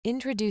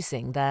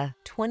Introducing the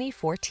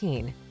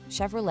 2014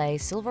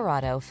 Chevrolet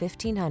Silverado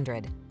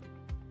 1500.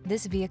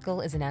 This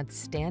vehicle is an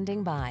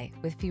outstanding buy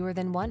with fewer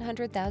than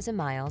 100,000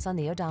 miles on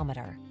the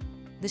odometer.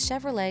 The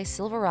Chevrolet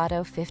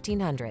Silverado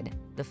 1500,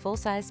 the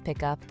full-size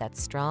pickup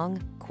that's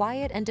strong,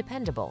 quiet, and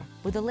dependable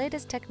with the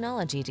latest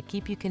technology to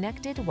keep you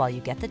connected while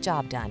you get the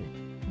job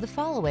done. The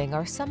following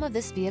are some of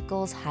this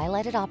vehicle's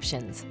highlighted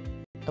options: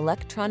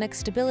 electronic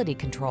stability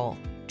control,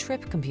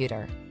 trip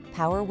computer,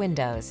 power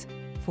windows,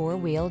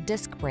 four-wheel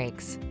disc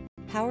brakes,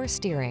 power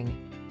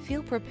steering.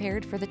 Feel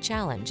prepared for the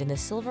challenge in the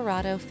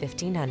Silverado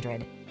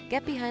 1500.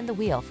 Get behind the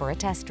wheel for a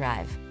test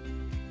drive.